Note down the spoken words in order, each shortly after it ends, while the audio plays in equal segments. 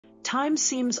time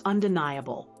seems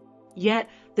undeniable. Yet,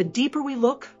 the deeper we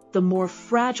look, the more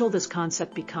fragile this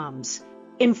concept becomes.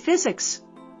 In physics,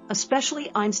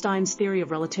 especially Einstein's theory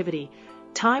of relativity,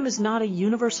 time is not a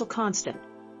universal constant.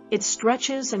 It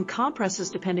stretches and compresses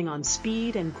depending on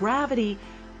speed and gravity,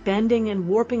 bending and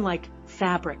warping like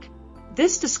fabric.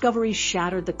 This discovery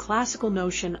shattered the classical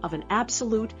notion of an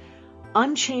absolute,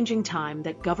 unchanging time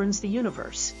that governs the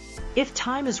universe. If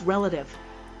time is relative,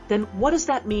 then what does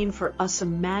that mean for us?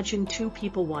 Imagine two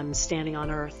people, one standing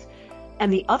on Earth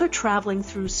and the other traveling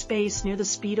through space near the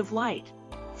speed of light.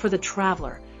 For the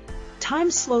traveler,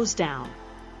 time slows down,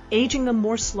 aging them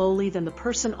more slowly than the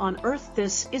person on Earth.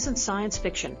 This isn't science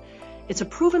fiction. It's a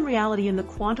proven reality in the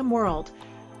quantum world.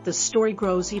 The story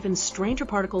grows. Even stranger,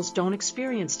 particles don't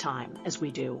experience time as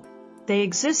we do. They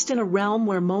exist in a realm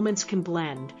where moments can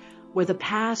blend, where the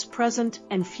past, present,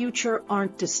 and future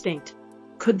aren't distinct.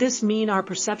 Could this mean our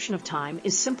perception of time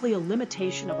is simply a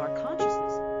limitation of our consciousness?